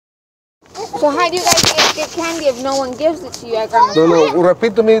So how do you guys get candy if no one gives it to you at Grandma's house? No.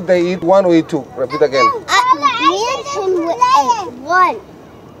 Repeat to me. They eat one or eat two. Repeat again. Me and him ate one.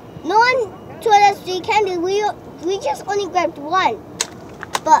 No one told us to eat candy. We just only grabbed one.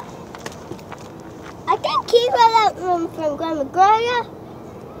 But I think he got that from Grandma Gloria.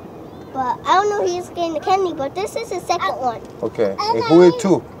 But I don't know if he's getting the candy. But this is the second one. Okay. And who ate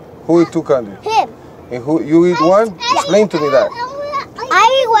two? Who ate two candy? Him. And who you eat one? Explain to me that. I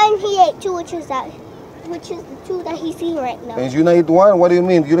ate one. He ate two, which is the two that he's eating right now. And you not eat one? What do you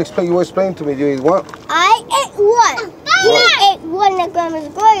mean? You explain to me. You eat one? I ate one. He ate one at Grandma's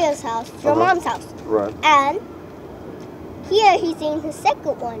Gloria's house, your mom's house. Right. And here he's eating his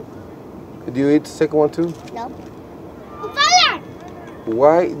second one. Did you eat the second one too? No.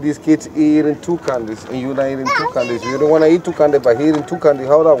 Why these kids eating two candies and you not eating two candies? You don't want to eat two candies, but he eating two candies.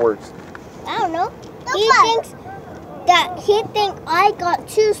 How that works? I don't know. He thinks I got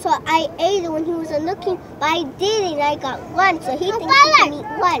two, so I ate it when he wasn't looking. But I didn't. I got one, so he thinks he can eat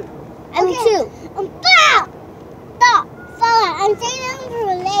one. I mean two. Stop. I'm saving them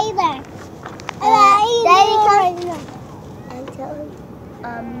for later. Daddy, come. And tell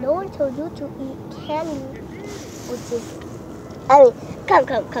him, no one told you to eat candy, which is. I mean, come.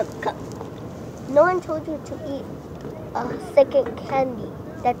 No one told you to eat a second candy.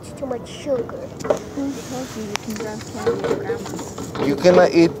 That's too much sugar. Who told you you can grab candy at Grandma's? You cannot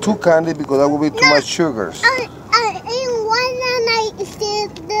eat two candy because that will be too much sugars. I ate one and I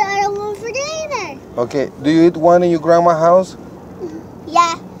saved the other one for later. Okay. Do you eat one in your grandma's house?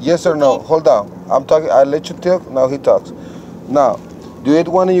 Yeah. Yes or no? Hold on. I'm talking. I let you talk. Now he talks. Now, do you eat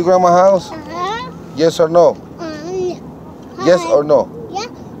one in your grandma's house? Yes or no? Yes or no? Yeah.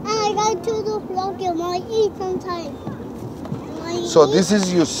 I got to the vlog and I eat sometimes. So this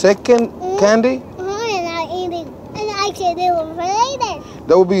is your second candy? And I ate it. And I saved it for later.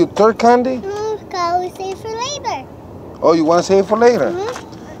 That will be your third candy? Because we save for later. Oh, you want to save it for later?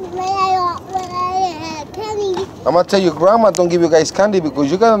 When I had candy. I'm going to tell you, Grandma don't give you guys candy because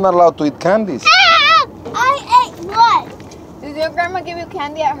you guys are not allowed to eat candies. I ate one. Does your grandma give you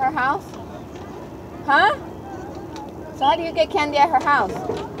candy at her house? Huh? So how do you get candy at her house?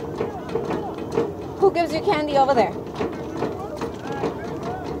 Who gives you candy over there?